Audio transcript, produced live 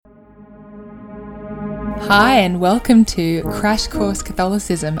Hi, and welcome to Crash Course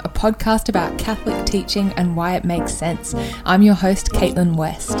Catholicism, a podcast about Catholic teaching and why it makes sense. I'm your host, Caitlin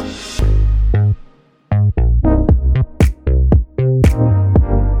West.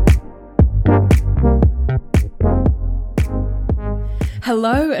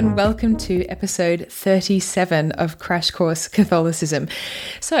 Hello and welcome to episode 37 of Crash Course Catholicism.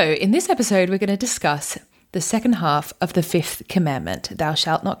 So in this episode, we're going to discuss the second half of the fifth commandment, thou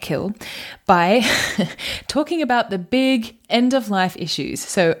shalt not kill, by talking about the big end-of-life issues.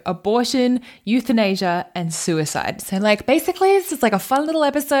 So abortion, euthanasia, and suicide. So basically, it's just a fun little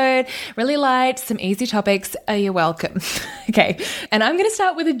episode, really light, some easy topics. You're welcome. Okay, and I'm going to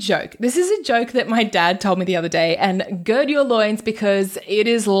start with a joke. This is a joke that my dad told me the other day, and gird your loins because it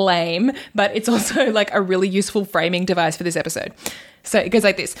is lame, but it's also a really useful framing device for this episode. So it goes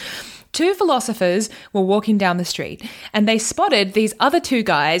like this. Two philosophers were walking down the street and they spotted these other two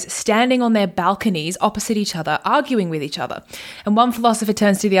guys standing on their balconies opposite each other, arguing with each other. And one philosopher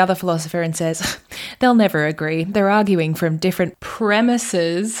turns to the other philosopher and says, they'll never agree. They're arguing from different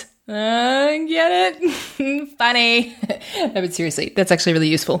premises. Get it? Funny. No, but seriously, that's actually really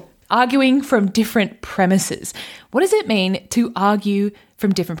useful. Arguing from different premises. What does it mean to argue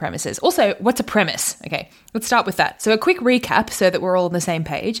from different premises? Also, what's a premise? Okay, let's start with that. So a quick recap so that we're all on the same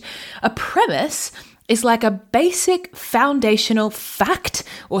page. A premise is like a basic foundational fact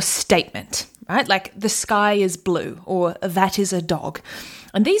or statement, right? Like the sky is blue or that is a dog.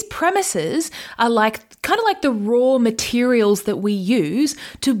 And these premises are kind of like the raw materials that we use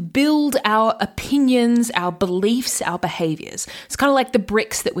to build our opinions, our beliefs, our behaviors. It's kind of like the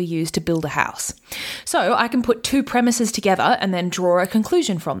bricks that we use to build a house. So I can put two premises together and then draw a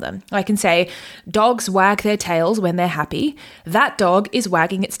conclusion from them. I can say, dogs wag their tails when they're happy. That dog is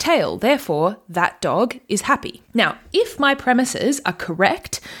wagging its tail. Therefore, that dog is happy. Now, if my premises are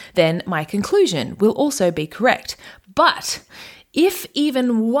correct, then my conclusion will also be correct. But if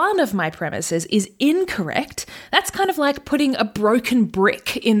even one of my premises is incorrect, that's kind of like putting a broken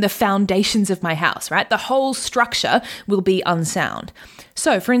brick in the foundations of my house, right? The whole structure will be unsound.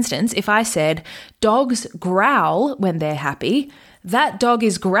 So, for instance, if I said, dogs growl when they're happy, that dog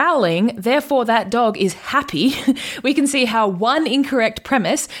is growling, therefore that dog is happy, we can see how one incorrect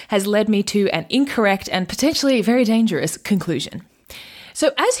premise has led me to an incorrect and potentially very dangerous conclusion.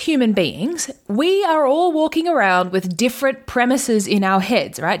 So as human beings, we are all walking around with different premises in our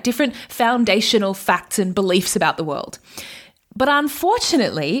heads, right? Different foundational facts and beliefs about the world. But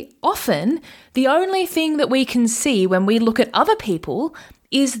unfortunately, often the only thing that we can see when we look at other people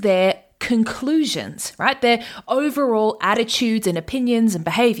is their conclusions, right? Their overall attitudes and opinions and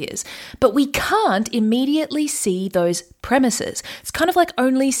behaviors. But we can't immediately see those premises. It's kind of like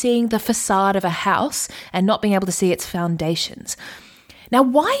only seeing the facade of a house and not being able to see its foundations. Now,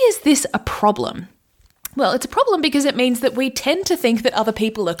 why is this a problem? Well, it's a problem because it means that we tend to think that other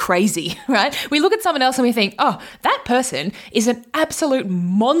people are crazy, right? We look at someone else and we think, oh, that person is an absolute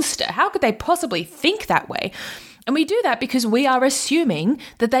monster. How could they possibly think that way? And we do that because we are assuming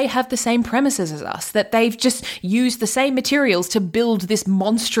that they have the same premises as us, that they've just used the same materials to build this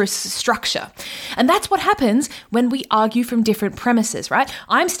monstrous structure. And that's what happens when we argue from different premises, right?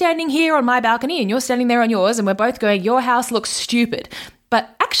 I'm standing here on my balcony and you're standing there on yours and we're both going, your house looks stupid.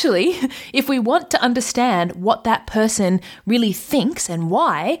 But actually, if we want to understand what that person really thinks and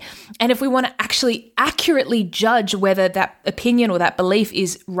why, and if we want to actually accurately judge whether that opinion or that belief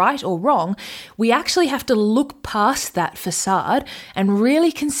is right or wrong, we actually have to look past that facade and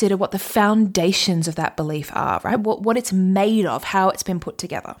really consider what the foundations of that belief are, right? What it's made of, how it's been put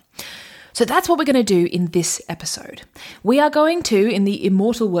together. So that's what we're going to do in this episode. We are going to, in the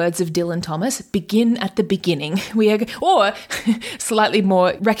immortal words of Dylan Thomas, begin at the beginning. Or slightly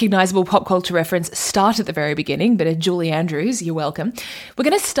more recognizable pop culture reference, start at the very beginning, but Julie Andrews, you're welcome. We're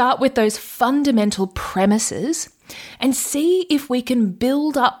going to start with those fundamental premises and see if we can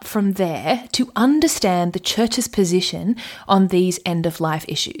build up from there to understand the church's position on these end-of-life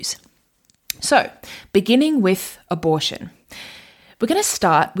issues. So, beginning with abortion. We're going to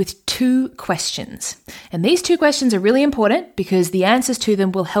start with two questions. And these two questions are really important because the answers to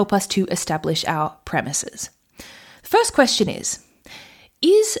them will help us to establish our premises. The first question is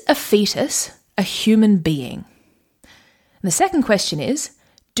a fetus a human being? And the second question is,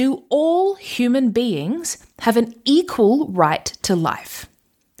 do all human beings have an equal right to life?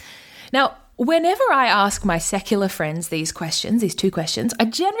 Now, whenever I ask my secular friends these two questions, I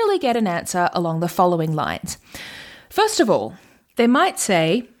generally get an answer along the following lines. First of all, they might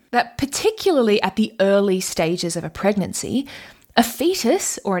say that particularly at the early stages of a pregnancy, A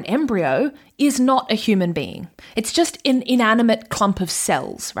fetus or an embryo is not a human being. It's just an inanimate clump of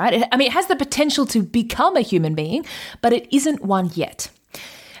cells, right? It has the potential to become a human being, but it isn't one yet.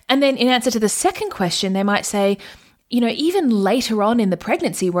 And then in answer to the second question, they might say, even later on in the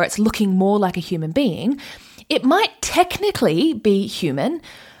pregnancy where it's looking more like a human being, it might technically be human,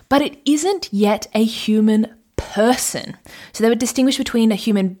 but it isn't yet a human person. So they would distinguish between a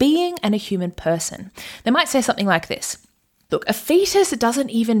human being and a human person. They might say something like this. Look, a fetus doesn't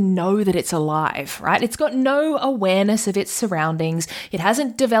even know that it's alive, right? It's got no awareness of its surroundings. It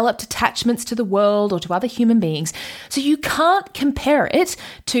hasn't developed attachments to the world or to other human beings. So you can't compare it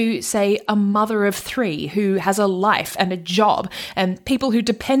to, say, a mother of 3 who has a life and a job and people who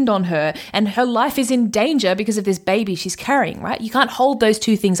depend on her, and her life is in danger because of this baby she's carrying, right? You can't hold those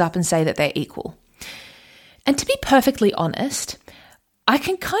two things up and say that they're equal. And to be perfectly honest, I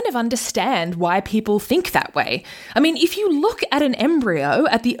can kind of understand why people think that way. If you look at an embryo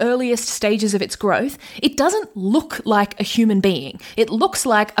at the earliest stages of its growth, it doesn't look like a human being. It looks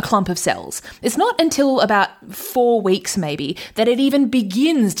like a clump of cells. It's not until about 4 weeks maybe that it even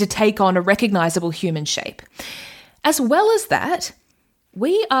begins to take on a recognizable human shape. As well as that,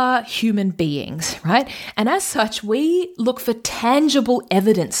 we are human beings, right? And as such, we look for tangible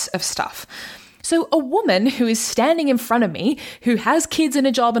evidence of stuff. So a woman who is standing in front of me, who has kids and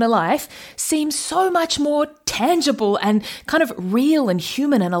a job and a life, seems so much more tangible and kind of real and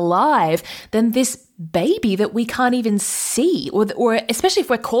human and alive than this baby that we can't even see, or especially if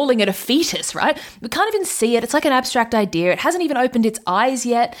we're calling it a fetus, right? We can't even see it. It's like an abstract idea. It hasn't even opened its eyes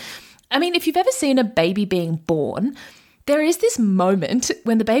yet. If you've ever seen a baby being born, there is this moment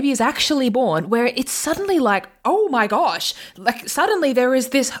when the baby is actually born where it's suddenly like, oh my gosh, like suddenly there is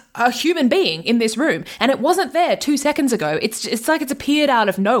a human being in this room and it wasn't there 2 seconds ago. It's like it's appeared out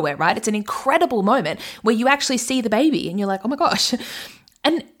of nowhere, right? It's an incredible moment where you actually see the baby and you're like, oh my gosh.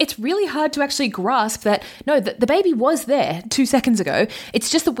 And it's really hard to actually grasp that, no, the baby was there 2 seconds ago.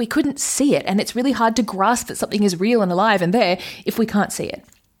 It's just that we couldn't see it. And it's really hard to grasp that something is real and alive and there if we can't see it.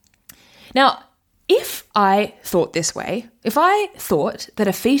 Now, if I thought this way, if I thought that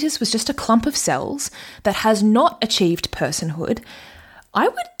a fetus was just a clump of cells that has not achieved personhood, I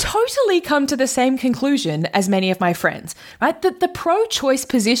would totally come to the same conclusion as many of my friends, right? That the pro-choice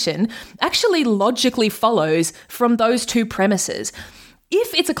position actually logically follows from those two premises.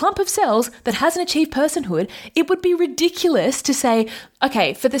 If it's a clump of cells that hasn't achieved personhood, it would be ridiculous to say,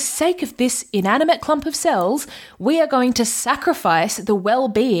 okay, for the sake of this inanimate clump of cells, we are going to sacrifice the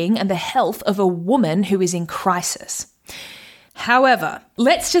well-being and the health of a woman who is in crisis. However,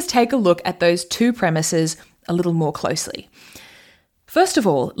 let's just take a look at those two premises a little more closely. First of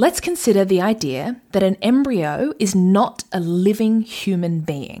all, let's consider the idea that an embryo is not a living human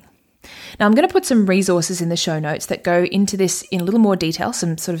being. Now, I'm going to put some resources in the show notes that go into this in a little more detail,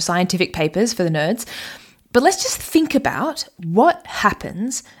 some sort of scientific papers for the nerds. But let's just think about what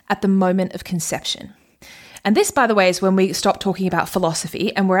happens at the moment of conception. And this, by the way, is when we stop talking about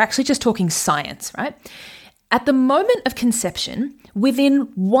philosophy and we're actually just talking science, right? At the moment of conception,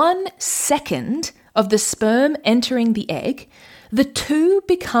 within 1 second of the sperm entering the egg, the two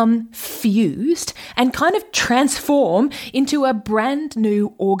become fused and kind of transform into a brand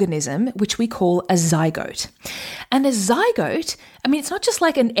new organism, which we call a zygote. And a zygote, it's not just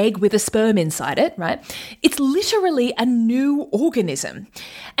like an egg with a sperm inside it, right? It's literally a new organism.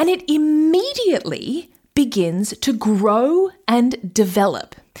 And it immediately begins to grow and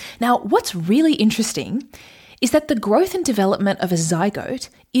develop. Now, what's really interesting is that the growth and development of a zygote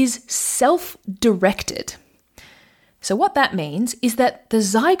is self-directed. So what that means is that the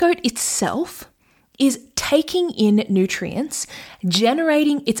zygote itself is taking in nutrients,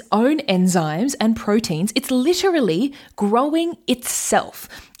 generating its own enzymes and proteins. It's literally growing itself.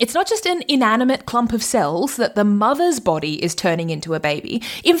 It's not just an inanimate clump of cells that the mother's body is turning into a baby.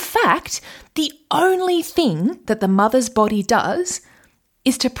 In fact, the only thing that the mother's body does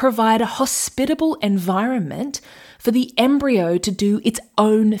is to provide a hospitable environment for the embryo to do its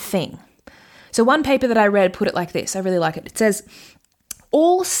own thing. So one paper that I read put it like this. I really like it. It says,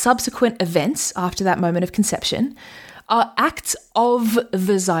 all subsequent events after that moment of conception are acts of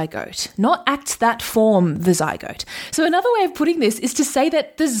the zygote, not acts that form the zygote. So another way of putting this is to say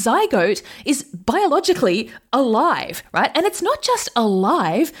that the zygote is biologically alive, right? And it's not just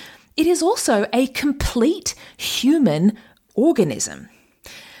alive, it is also a complete human organism.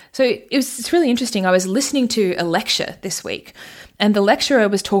 So it's really interesting. I was listening to a lecture this week, and the lecturer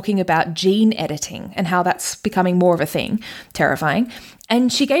was talking about gene editing and how that's becoming more of a thing, terrifying.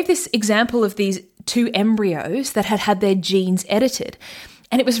 And she gave this example of these two embryos that had had their genes edited.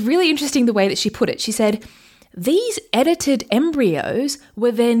 And it was really interesting the way that she put it. She said, these edited embryos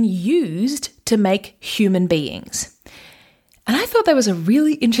were then used to make human beings. And I thought that was a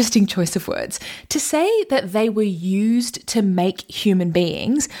really interesting choice of words. To say that they were used to make human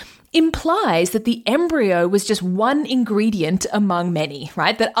beings implies that the embryo was just one ingredient among many,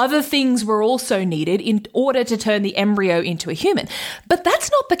 right? That other things were also needed in order to turn the embryo into a human. But that's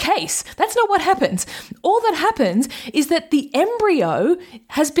not the case. That's not what happens. All that happens is that the embryo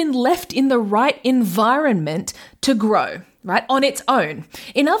has been left in the right environment to grow, right, on its own.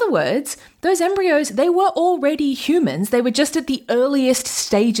 In other words, those embryos, they were already humans. They were just at the earliest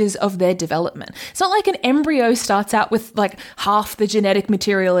stages of their development. It's not like an embryo starts out with like half the genetic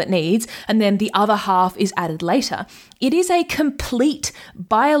material it needs and then the other half is added later. It is a complete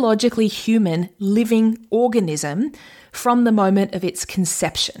biologically human living organism from the moment of its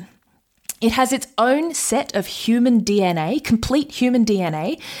conception. It has its own set of human DNA, complete human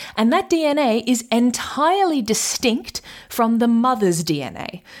DNA, and that DNA is entirely distinct from the mother's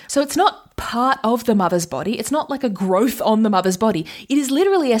DNA. So it's not part of the mother's body. It's not like a growth on the mother's body. It is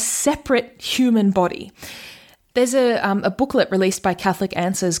literally a separate human body. There's a booklet released by Catholic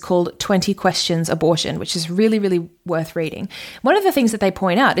Answers called 20 Questions Abortion, which is really, really worth reading. One of the things that they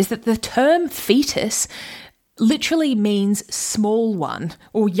point out is that the term fetus literally means small one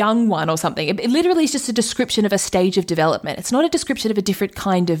or young one or something. It literally is just a description of a stage of development. It's not a description of a different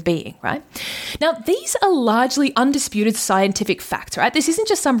kind of being, right? Now, these are largely undisputed scientific facts, right? This isn't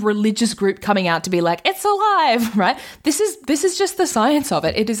just some religious group coming out to be like, it's alive, right? This is just the science of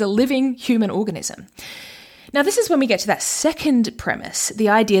it. It is a living human organism. Now, this is when we get to that second premise, the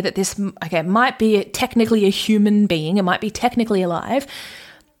idea that this, might be technically a human being, it might be technically alive,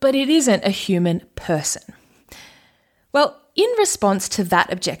 but it isn't a human person. Well, in response to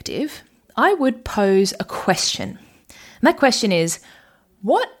that objective, I would pose a question. And that question is,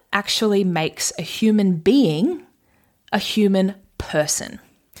 what actually makes a human being a human person?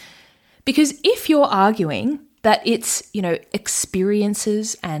 Because if you're arguing that it's,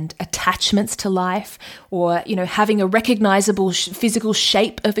 experiences and attachments to life or, having a recognizable physical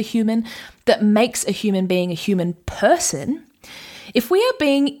shape of a human that makes a human being a human person, if we are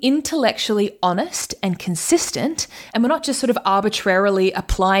being intellectually honest and consistent, and we're not just sort of arbitrarily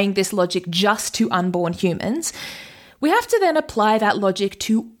applying this logic just to unborn humans, we have to then apply that logic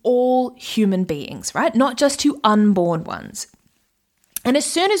to all human beings, right? Not just to unborn ones. And as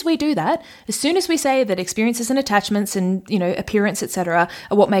soon as we do that, as soon as we say that experiences and attachments and, appearance, etc.,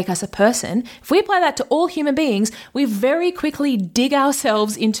 are what make us a person, if we apply that to all human beings, we very quickly dig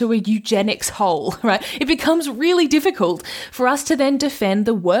ourselves into a eugenics hole, right? It becomes really difficult for us to then defend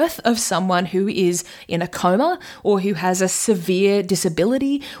the worth of someone who is in a coma or who has a severe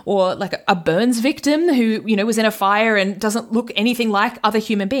disability or like a burns victim who, was in a fire and doesn't look anything like other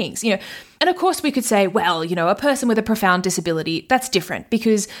human beings, And of course we could say, well, a person with a profound disability, that's different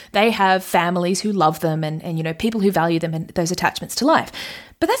because they have families who love them and people who value them and those attachments to life.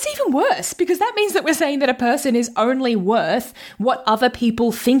 But that's even worse because that means that we're saying that a person is only worth what other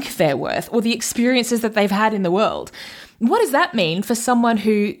people think they're worth or the experiences that they've had in the world. What does that mean for someone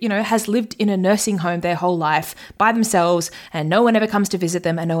who, has lived in a nursing home their whole life by themselves and no one ever comes to visit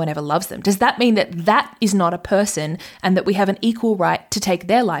them and no one ever loves them? Does that mean that that is not a person and that we have an equal right to take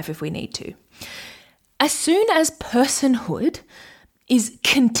their life if we need to? As soon as personhood is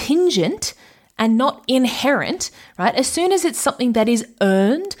contingent and not inherent, right? As soon as it's something that is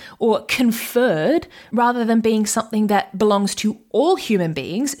earned or conferred rather than being something that belongs to all human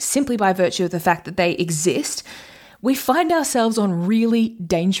beings simply by virtue of the fact that they exist, we find ourselves on really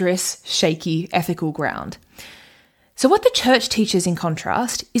dangerous, shaky ethical ground. So what the church teaches in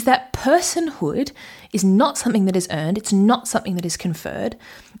contrast is that personhood is not something that is earned, it's not something that is conferred,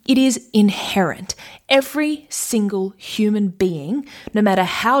 it is inherent. Every single human being, no matter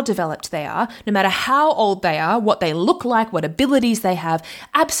how developed they are, no matter how old they are, what they look like, what abilities they have,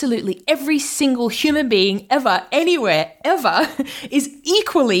 absolutely every single human being ever, anywhere, ever, is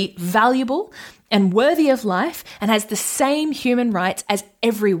equally valuable and worthy of life and has the same human rights as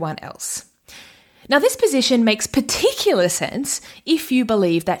everyone else. Now, this position makes particular sense if you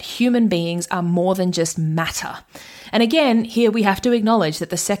believe that human beings are more than just matter. And again, here we have to acknowledge that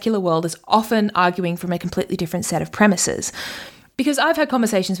the secular world is often arguing from a completely different set of premises. Because I've had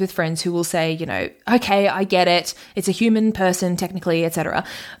conversations with friends who will say, okay, I get it, it's a human person technically, etc.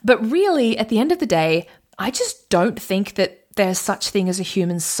 But really, at the end of the day, I just don't think that there's such thing as a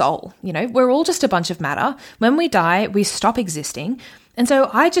human soul. We're all just a bunch of matter. When we die, we stop existing. And so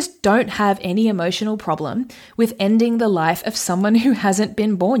I just don't have any emotional problem with ending the life of someone who hasn't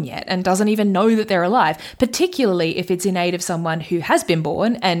been born yet and doesn't even know that they're alive, particularly if it's in aid of someone who has been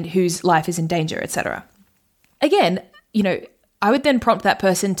born and whose life is in danger, etc. Again, I would then prompt that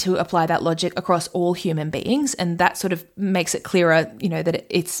person to apply that logic across all human beings, and that sort of makes it clearer, that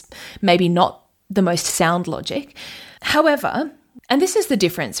it's maybe not the most sound logic. However, and this is the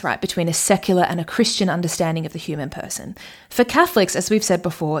difference, right, between a secular and a Christian understanding of the human person. For Catholics, as we've said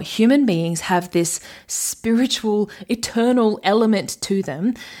before, human beings have this spiritual, eternal element to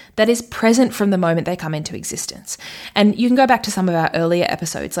them that is present from the moment they come into existence. And you can go back to some of our earlier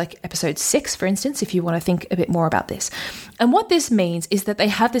episodes, like episode 6, for instance, if you want to think a bit more about this. And what this means is that they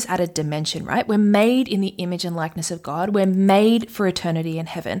have this added dimension, right? We're made in the image and likeness of God. We're made for eternity in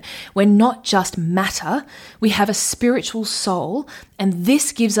heaven. We're not just matter. We have a spiritual soul, and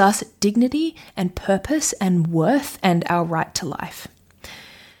this gives us dignity and purpose and worth and our right to life.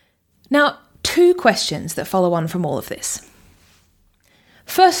 Now, 2 questions that follow on from all of this.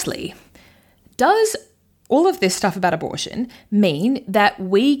 Firstly, does all of this stuff about abortion mean that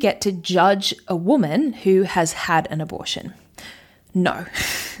we get to judge a woman who has had an abortion? No,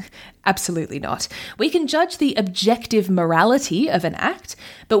 absolutely not. We can judge the objective morality of an act,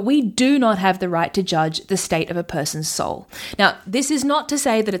 but we do not have the right to judge the state of a person's soul. Now, this is not to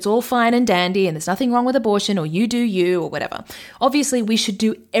say that it's all fine and dandy and there's nothing wrong with abortion or you do you or whatever. Obviously, we should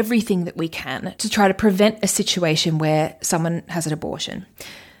do everything that we can to try to prevent a situation where someone has an abortion.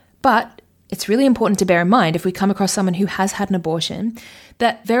 But it's really important to bear in mind, if we come across someone who has had an abortion,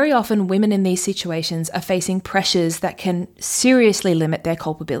 that very often women in these situations are facing pressures that can seriously limit their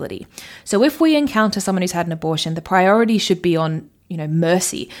culpability. So if we encounter someone who's had an abortion, the priority should be on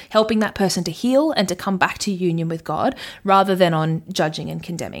mercy, helping that person to heal and to come back to union with God, rather than on judging and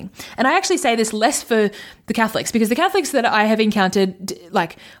condemning. And I actually say this less for the Catholics, because the Catholics that I have encountered,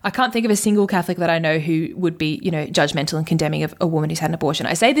 I can't think of a single Catholic that I know who would be, judgmental and condemning of a woman who's had an abortion.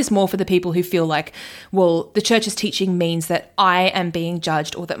 I say this more for the people who feel like, well, the church's teaching means that I am being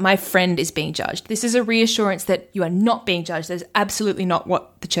judged or that my friend is being judged. This is a reassurance that you are not being judged. That is absolutely not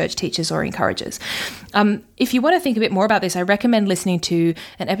what the church teaches or encourages. If you want to think a bit more about this, I recommend listening to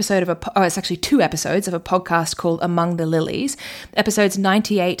an episode of it's actually 2 episodes of a podcast called Among the Lilies, episodes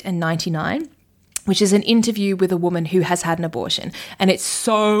 98 and 99. Which is an interview with a woman who has had an abortion. And it's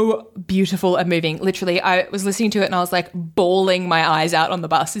so beautiful and moving. Literally, I was listening to it and I was like bawling my eyes out on the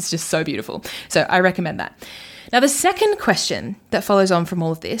bus. It's just so beautiful. So I recommend that. Now, the second question that follows on from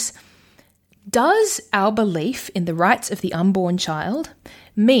all of this, does our belief in the rights of the unborn child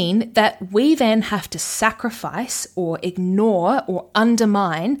mean that we then have to sacrifice or ignore or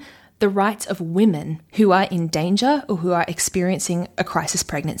undermine the rights of women who are in danger or who are experiencing a crisis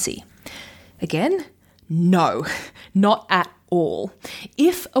pregnancy? Again, no, not at all.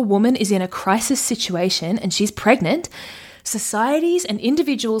 If a woman is in a crisis situation and she's pregnant, societies and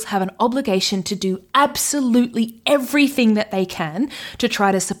individuals have an obligation to do absolutely everything that they can to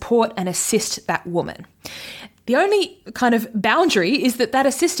try to support and assist that woman. The only kind of boundary is that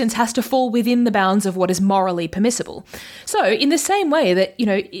assistance has to fall within the bounds of what is morally permissible. So in the same way that,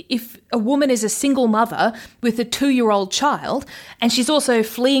 if a woman is a single mother with a 2-year-old child and she's also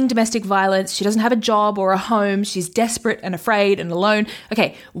fleeing domestic violence, she doesn't have a job or a home, she's desperate and afraid and alone,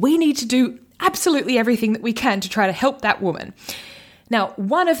 okay, we need to do absolutely everything that we can to try to help that woman. Now,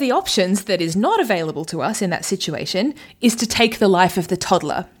 one of the options that is not available to us in that situation is to take the life of the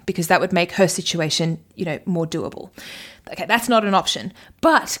toddler, because that would make her situation, more doable. Okay, that's not an option.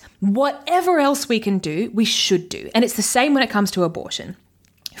 But whatever else we can do, we should do. And it's the same when it comes to abortion.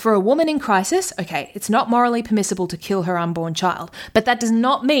 For a woman in crisis, okay, it's not morally permissible to kill her unborn child, but that does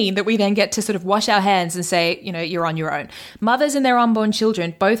not mean that we then get to sort of wash our hands and say, you're on your own. Mothers and their unborn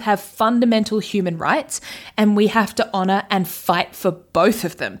children both have fundamental human rights, and we have to honour and fight for both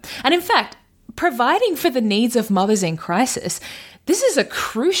of them. And in fact, providing for the needs of mothers in crisis, this is a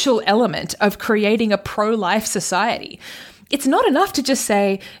crucial element of creating a pro-life society. It's not enough to just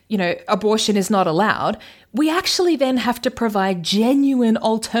say, abortion is not allowed. We actually then have to provide genuine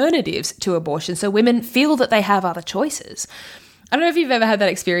alternatives to abortion so women feel that they have other choices. I don't know if you've ever had that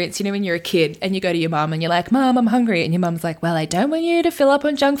experience, when you're a kid and you go to your mum and you're like, Mum, I'm hungry. And your mum's like, well, I don't want you to fill up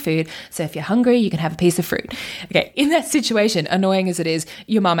on junk food. So if you're hungry, you can have a piece of fruit. Okay, in that situation, annoying as it is,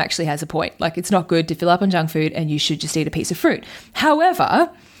 your mum actually has a point. Like, it's not good to fill up on junk food and you should just eat a piece of fruit. However,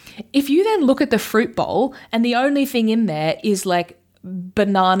 if you then look at the fruit bowl and the only thing in there is like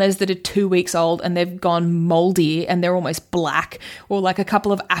bananas that are 2 weeks old and they've gone moldy and they're almost black, or like a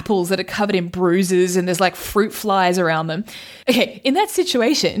couple of apples that are covered in bruises and there's like fruit flies around them. Okay, in that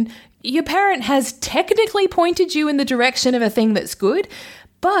situation, your parent has technically pointed you in the direction of a thing that's good,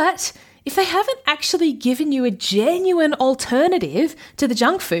 but if they haven't actually given you a genuine alternative to the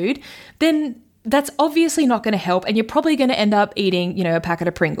junk food, then that's obviously not going to help, and you're probably going to end up eating, a packet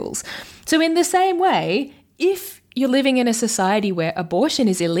of Pringles. So in the same way, if you're living in a society where abortion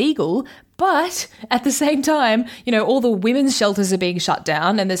is illegal, but at the same time, all the women's shelters are being shut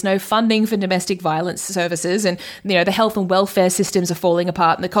down and there's no funding for domestic violence services and, the health and welfare systems are falling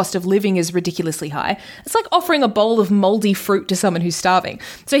apart and the cost of living is ridiculously high. It's like offering a bowl of moldy fruit to someone who's starving.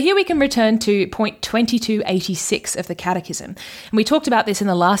 So here we can return to point 2286 of the Catechism. And we talked about this in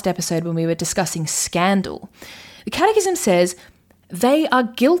the last episode when we were discussing scandal. The Catechism says, "They are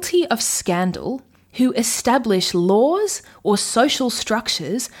guilty of scandal who establish laws or social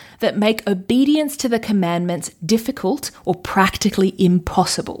structures that make obedience to the commandments difficult or practically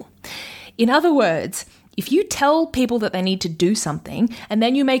impossible." In other words, if you tell people that they need to do something and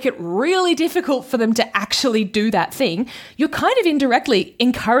then you make it really difficult for them to actually do that thing, you're kind of indirectly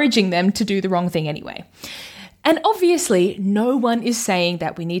encouraging them to do the wrong thing anyway. And obviously, no one is saying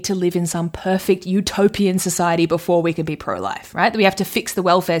that we need to live in some perfect utopian society before we can be pro-life, right? That we have to fix the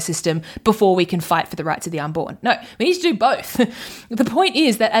welfare system before we can fight for the rights of the unborn. No, we need to do both. The point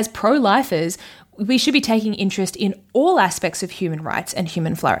is that as pro-lifers, we should be taking interest in all aspects of human rights and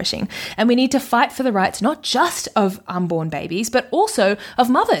human flourishing. And we need to fight for the rights not just of unborn babies, but also of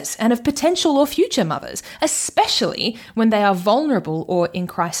mothers and of potential or future mothers, especially when they are vulnerable or in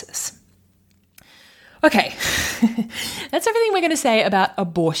crisis. Okay, that's everything we're going to say about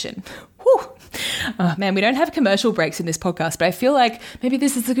abortion. Whew. Oh, man, we don't have commercial breaks in this podcast, but I feel like maybe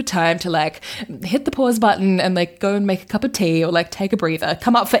this is a good time to hit the pause button and go and make a cup of tea or take a breather,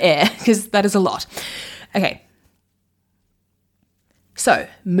 come up for air, because that is a lot. Okay. So,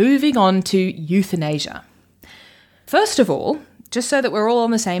 moving on to euthanasia. First of all, just so that we're all on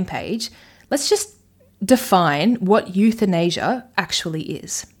the same page, let's just define what euthanasia actually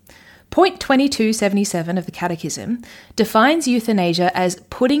is. Point 2277 of the Catechism defines euthanasia as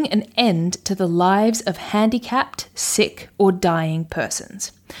putting an end to the lives of handicapped, sick, or dying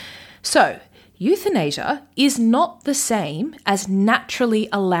persons. So, euthanasia is not the same as naturally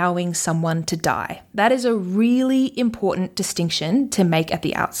allowing someone to die. That is a really important distinction to make at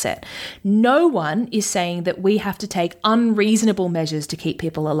the outset. No one is saying that we have to take unreasonable measures to keep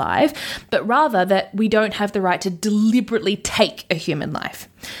people alive, but rather that we don't have the right to deliberately take a human life.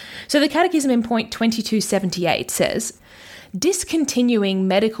 So the Catechism in point 2278 says, "Discontinuing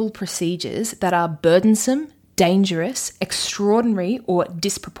medical procedures that are burdensome, dangerous, extraordinary, or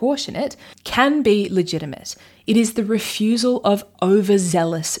disproportionate can be legitimate. It is the refusal of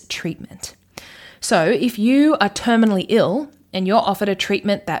overzealous treatment." So if you are terminally ill and you're offered a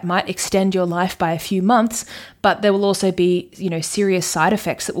treatment that might extend your life by a few months, but there will also be, serious side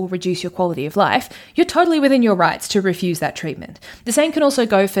effects that will reduce your quality of life, you're totally within your rights to refuse that treatment. The same can also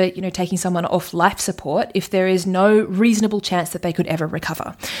go for, taking someone off life support if there is no reasonable chance that they could ever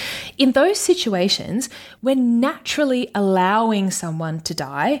recover. In those situations, we're naturally allowing someone to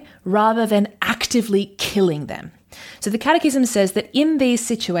die rather than actively killing them. So the Catechism says that in these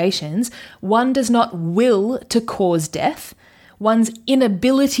situations, one does not will to cause death. One's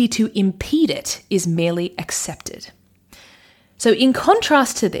inability to impede it is merely accepted. So in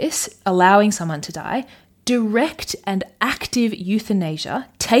contrast to this, allowing someone to die, direct and active euthanasia,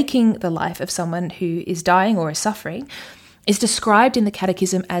 taking the life of someone who is dying or is suffering, is described in the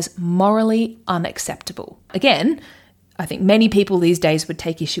Catechism as morally unacceptable. Again, I think many people these days would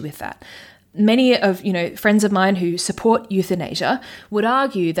take issue with that. Many of, friends of mine who support euthanasia would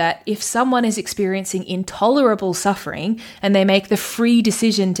argue that if someone is experiencing intolerable suffering and they make the free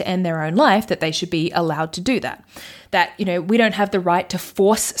decision to end their own life, that they should be allowed to do that. That, we don't have the right to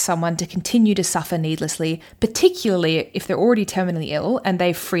force someone to continue to suffer needlessly, particularly if they're already terminally ill and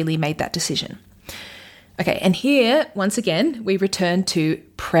they've freely made that decision. Okay, and here, once again, we return to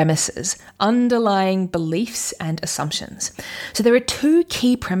premises, underlying beliefs and assumptions. So there are two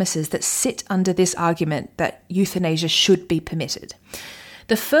key premises that sit under this argument that euthanasia should be permitted.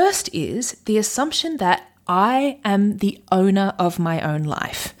 The first is the assumption that I am the owner of my own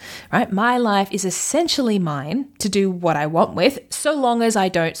life, right? My life is essentially mine to do what I want with, so long as I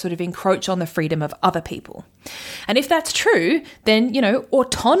don't sort of encroach on the freedom of other people. And if that's true, then,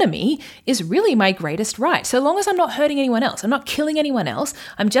 autonomy is really my greatest right. So long as I'm not hurting anyone else, I'm not killing anyone else,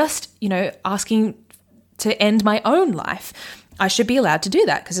 I'm just, asking to end my own life, I should be allowed to do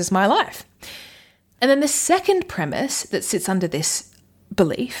that because it's my life. And then the second premise that sits under this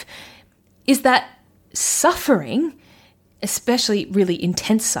belief is that suffering, especially really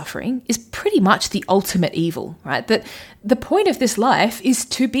intense suffering, is pretty much the ultimate evil, right? That the point of this life is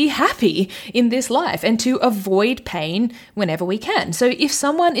to be happy in this life and to avoid pain whenever we can. So if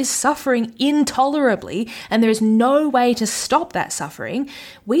someone is suffering intolerably and there's no way to stop that suffering,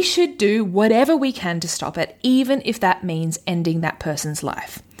 we should do whatever we can to stop it, even if that means ending that person's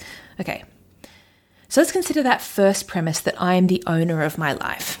life. Okay. So let's consider that first premise, that I am the owner of my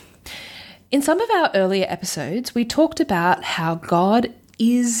life. In some of our earlier episodes, we talked about how God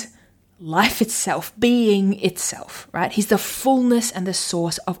is life itself, being itself, right? He's the fullness and the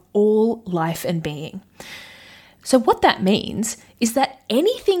source of all life and being. So what that means is that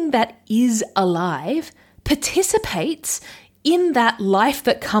anything that is alive participates in that life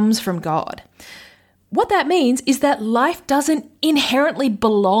that comes from God. What that means is that life doesn't inherently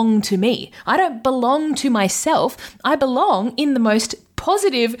belong to me. I don't belong to myself. I belong, in the most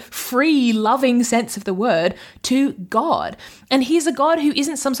positive, free, loving sense of the word, to God. And he's a God who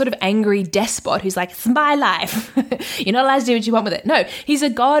isn't some sort of angry despot who's like, it's my life. You're not allowed to do what you want with it. No, he's a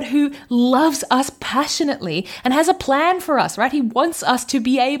God who loves us passionately and has a plan for us, right? He wants us to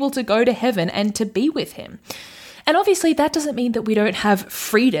be able to go to heaven and to be with him. And obviously that doesn't mean that we don't have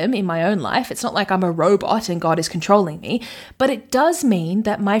freedom in my own life. It's not like I'm a robot and God is controlling me, but it does mean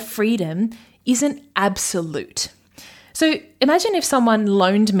that my freedom isn't absolute. So imagine if someone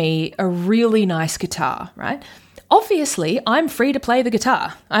loaned me a really nice guitar, right? Obviously, I'm free to play the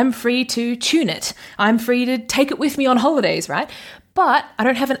guitar. I'm free to tune it. I'm free to take it with me on holidays, right? But I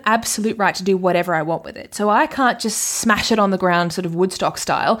don't have an absolute right to do whatever I want with it. So I can't just smash it on the ground sort of Woodstock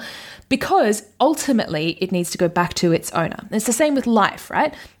style, because ultimately it needs to go back to its owner. And it's the same with life,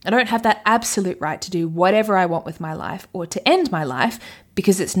 right? I don't have that absolute right to do whatever I want with my life or to end my life,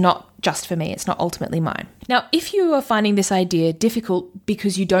 because it's not just for me, it's not ultimately mine. Now, if you are finding this idea difficult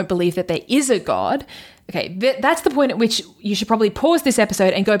because you don't believe that there is a God, okay, that's the point at which you should probably pause this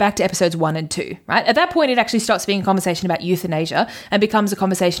episode and go back to episodes 1 and 2, right? At that point, it actually stops being a conversation about euthanasia and becomes a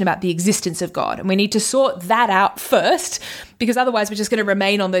conversation about the existence of God. And we need to sort that out first, because otherwise we're just going to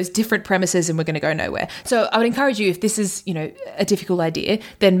remain on those different premises and we're going to go nowhere. So I would encourage you, if this is, a difficult idea,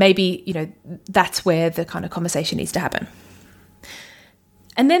 then maybe, that's where the kind of conversation needs to happen.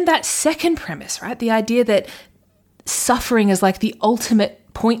 And then that second premise, right? The idea that suffering is like the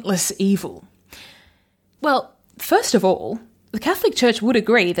ultimate pointless evil. Well, first of all, the Catholic Church would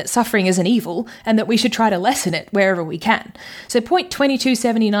agree that suffering is an evil and that we should try to lessen it wherever we can. So point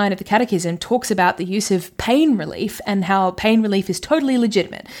 2279 of the Catechism talks about the use of pain relief and how pain relief is totally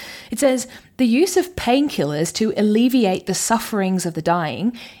legitimate. It says, the use of painkillers to alleviate the sufferings of the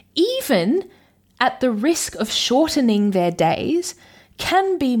dying, even at the risk of shortening their days,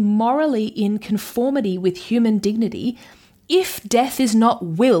 can be morally in conformity with human dignity if death is not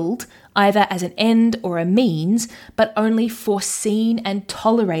willed either as an end or a means, but only foreseen and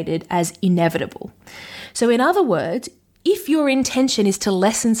tolerated as inevitable. So in other words, if your intention is to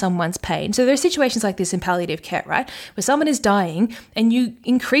lessen someone's pain, so there are situations like this in palliative care, right? Where someone is dying and you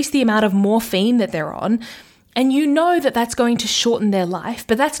increase the amount of morphine that they're on, and you know that that's going to shorten their life,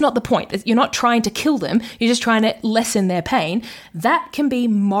 but that's not the point. You're not trying to kill them. You're just trying to lessen their pain. That can be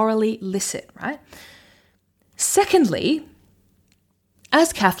morally licit, right? Secondly,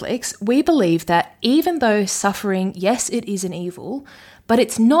 as Catholics, we believe that even though suffering, yes, it is an evil, but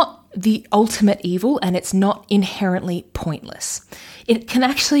it's not the ultimate evil and it's not inherently pointless. It can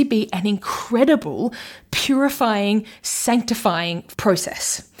actually be an incredible, purifying, sanctifying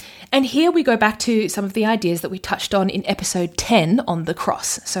process. And here we go back to some of the ideas that we touched on in episode 10 on the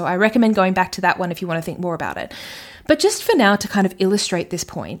cross. So I recommend going back to that one if you want to think more about it. But just for now, to kind of illustrate this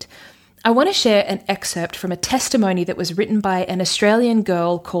point, I want to share an excerpt from a testimony that was written by an Australian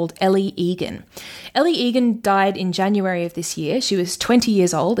girl called Ellie Egan. Ellie Egan died in January of this year. She was 20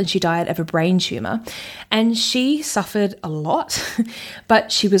 years old and she died of a brain tumour. And she suffered a lot,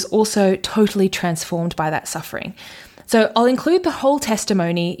 but she was also totally transformed by that suffering. So I'll include the whole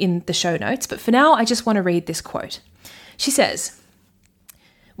testimony in the show notes, but for now I just want to read this quote. She says,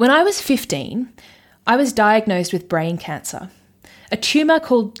 "When I was 15, I was diagnosed with brain cancer, a tumour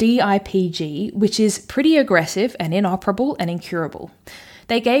called DIPG, which is pretty aggressive and inoperable and incurable.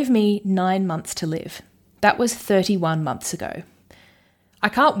 They gave me 9 months to live. That was 31 months ago. I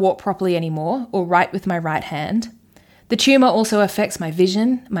can't walk properly anymore or write with my right hand. The tumour also affects my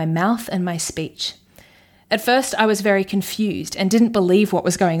vision, my mouth and my speech. At first, I was very confused and didn't believe what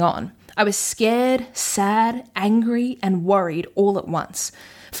was going on. I was scared, sad, angry, and worried all at once.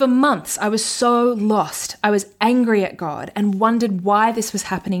 For months, I was so lost. I was angry at God and wondered why this was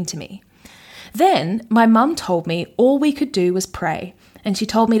happening to me. Then, my mum told me all we could do was pray, and she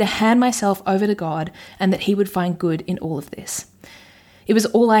told me to hand myself over to God and that He would find good in all of this. It was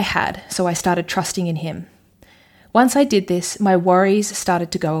all I had, so I started trusting in Him. Once I did this, my worries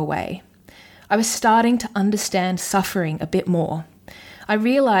started to go away. I was starting to understand suffering a bit more. I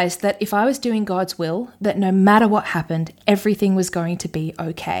realised that if I was doing God's will, that no matter what happened, everything was going to be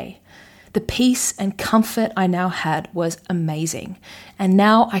okay. The peace and comfort I now had was amazing. And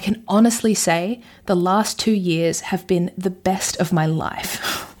now I can honestly say the last 2 years have been the best of my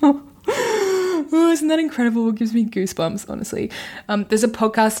life. Oh, isn't that incredible? It gives me goosebumps, honestly. There's a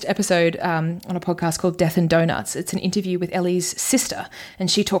podcast episode on a podcast called Death and Donuts. It's an interview with Ellie's sister.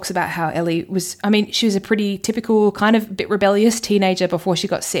 And she talks about how Ellie she was a pretty typical kind of bit rebellious teenager before she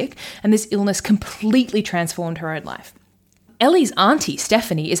got sick. And this illness completely transformed her own life. Ellie's auntie,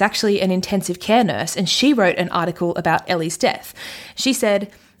 Stephanie, is actually an intensive care nurse. And she wrote an article about Ellie's death. She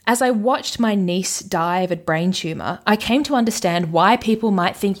said, "As I watched my niece die of a brain tumour, I came to understand why people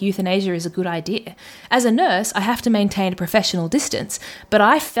might think euthanasia is a good idea. As a nurse, I have to maintain a professional distance, but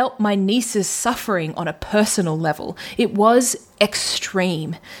I felt my niece's suffering on a personal level. It was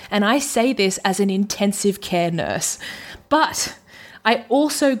extreme. And I say this as an intensive care nurse. But I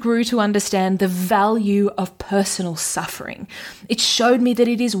also grew to understand the value of personal suffering. It showed me that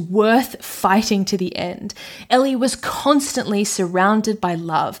it is worth fighting to the end. Ellie was constantly surrounded by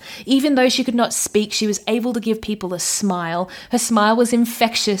love. Even though she could not speak, she was able to give people a smile. Her smile was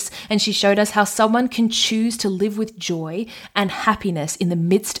infectious, and she showed us how someone can choose to live with joy and happiness in the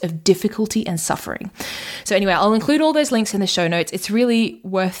midst of difficulty and suffering." So anyway, I'll include all those links in the show notes. It's really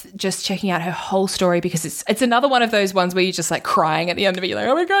worth just checking out her whole story, because it's another one of those ones where you're just like crying at the end of it. You're like,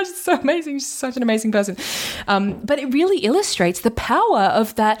 oh my gosh, it's so amazing. She's such an amazing person. But it really illustrates the power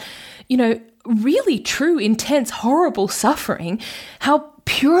of that, really true, intense, horrible suffering, how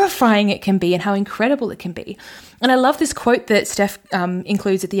purifying it can be and how incredible it can be. And I love this quote that Steph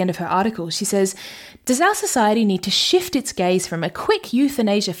includes at the end of her article. She says, "Does our society need to shift its gaze from a quick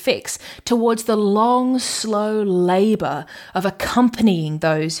euthanasia fix towards the long, slow labour of accompanying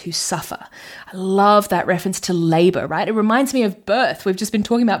those who suffer?" I love that reference to labour, right? It reminds me of birth. We've just been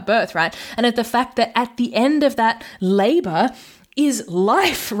talking about birth, right? And of the fact that at the end of that labour is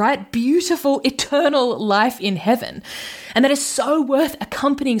life, right? Beautiful, eternal life in heaven. And that is so worth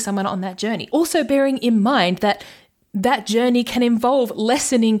accompanying someone on that journey. Also bearing in mind that that journey can involve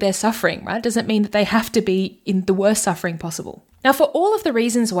lessening their suffering, right? It doesn't mean that they have to be in the worst suffering possible. Now, for all of the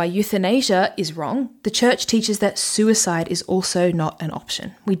reasons why euthanasia is wrong, the church teaches that suicide is also not an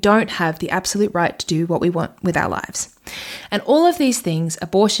option. We don't have the absolute right to do what we want with our lives. And all of these things,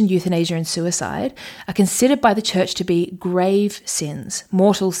 abortion, euthanasia, and suicide, are considered by the church to be grave sins,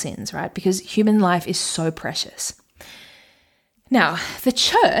 mortal sins, right? Because human life is so precious. Now, the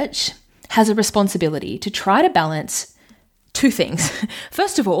church has a responsibility to try to balance two things.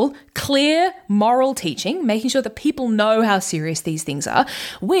 First of all, clear moral teaching, making sure that people know how serious these things are,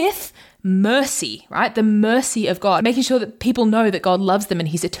 with mercy, right? The mercy of God, making sure that people know that God loves them and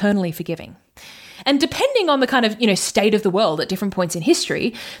he's eternally forgiving. And depending on the kind of, state of the world at different points in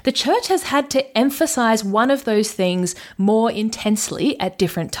history, the church has had to emphasize one of those things more intensely at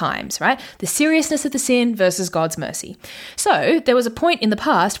different times, right? The seriousness of the sin versus God's mercy. So there was a point in the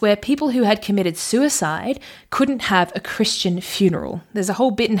past where people who had committed suicide couldn't have a Christian funeral. There's a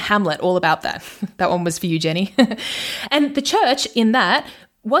whole bit in Hamlet all about that. That one was for you, Jenny. And the church in that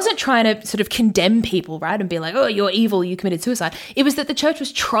wasn't trying to sort of condemn people, right, and be like, oh, you're evil, you committed suicide. It was that the church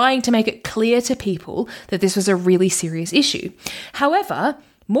was trying to make it clear to people that this was a really serious issue. However,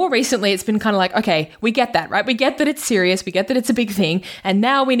 more recently, it's been kind of like, okay, we get that, right? We get that it's serious, we get that it's a big thing, and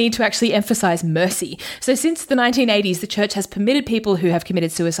now we need to actually emphasize mercy. So since the 1980s, the church has permitted people who have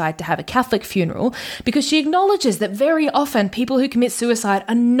committed suicide to have a Catholic funeral, because she acknowledges that very often people who commit suicide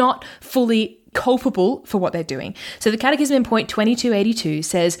are not fully culpable for what they're doing. So the Catechism in point 2282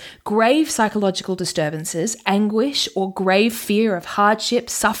 says, grave psychological disturbances, anguish, or grave fear of hardship,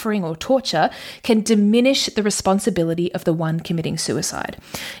 suffering, or torture can diminish the responsibility of the one committing suicide.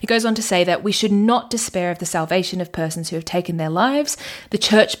 It goes on to say that we should not despair of the salvation of persons who have taken their lives. The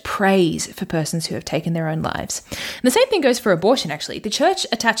church prays for persons who have taken their own lives. And the same thing goes for abortion, actually. The church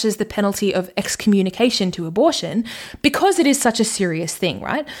attaches the penalty of excommunication to abortion because it is such a serious thing,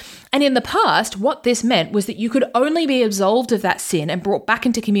 right? And in the past, what this meant was that you could only be absolved of that sin and brought back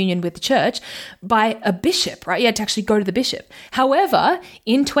into communion with the church by a bishop, right? You had to actually go to the bishop. However,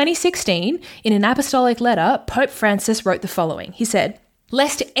 in 2016, in an apostolic letter, Pope Francis wrote the following. He said,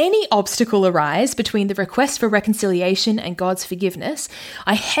 "Lest any obstacle arise between the request for reconciliation and God's forgiveness,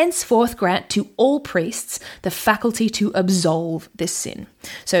 I henceforth grant to all priests the faculty to absolve this sin."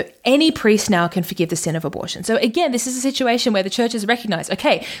 So any priest now can forgive the sin of abortion. So again, this is a situation where the church has recognized,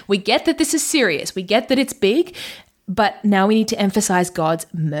 okay, we get that this is serious, we get that it's big, but now we need to emphasize God's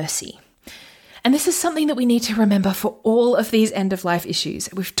mercy. And this is something that we need to remember for all of these end-of-life issues.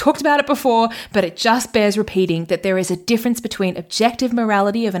 We've talked about it before, but it just bears repeating that there is a difference between objective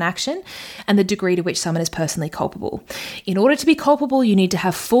morality of an action and the degree to which someone is personally culpable. In order to be culpable, you need to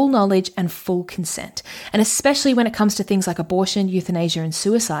have full knowledge and full consent. And especially when it comes to things like abortion, euthanasia, and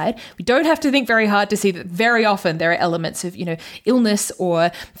suicide, we don't have to think very hard to see that very often there are elements of, illness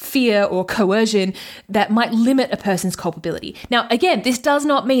or fear or coercion that might limit a person's culpability. Now, again, this does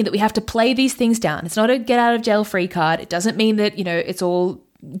not mean that we have to play these things down. It's not a get out of jail free card. It doesn't mean that, it's all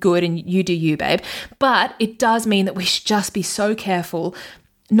good and you do you, babe. But it does mean that we should just be so careful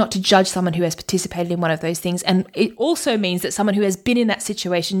not to judge someone who has participated in one of those things. And it also means that someone who has been in that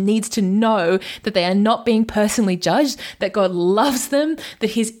situation needs to know that they are not being personally judged, that God loves them,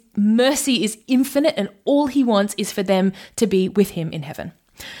 that his mercy is infinite, and all he wants is for them to be with him in heaven.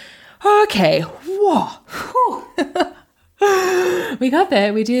 Okay. Whoa. We got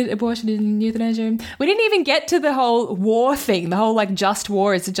there. We did abortion and euthanasia. We didn't even get to the whole war thing, the whole just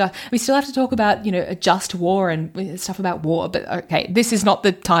war. We still have to talk about, a just war and stuff about war. But okay, this is not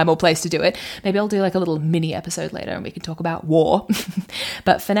the time or place to do it. Maybe I'll do a little mini episode later and we can talk about war.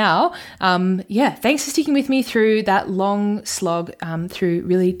 But for now, thanks for sticking with me through that long slog through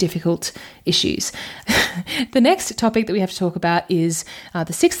really difficult issues. The next topic that we have to talk about is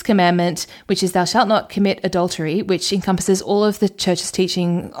the sixth commandment, which is thou shalt not commit adultery, which encompasses all of the church's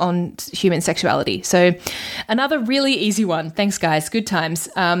teaching on human sexuality. So another really easy one. Thanks, guys. Good times.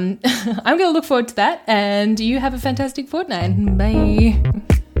 I'm going to look forward to that, and you have a fantastic fortnight. Bye.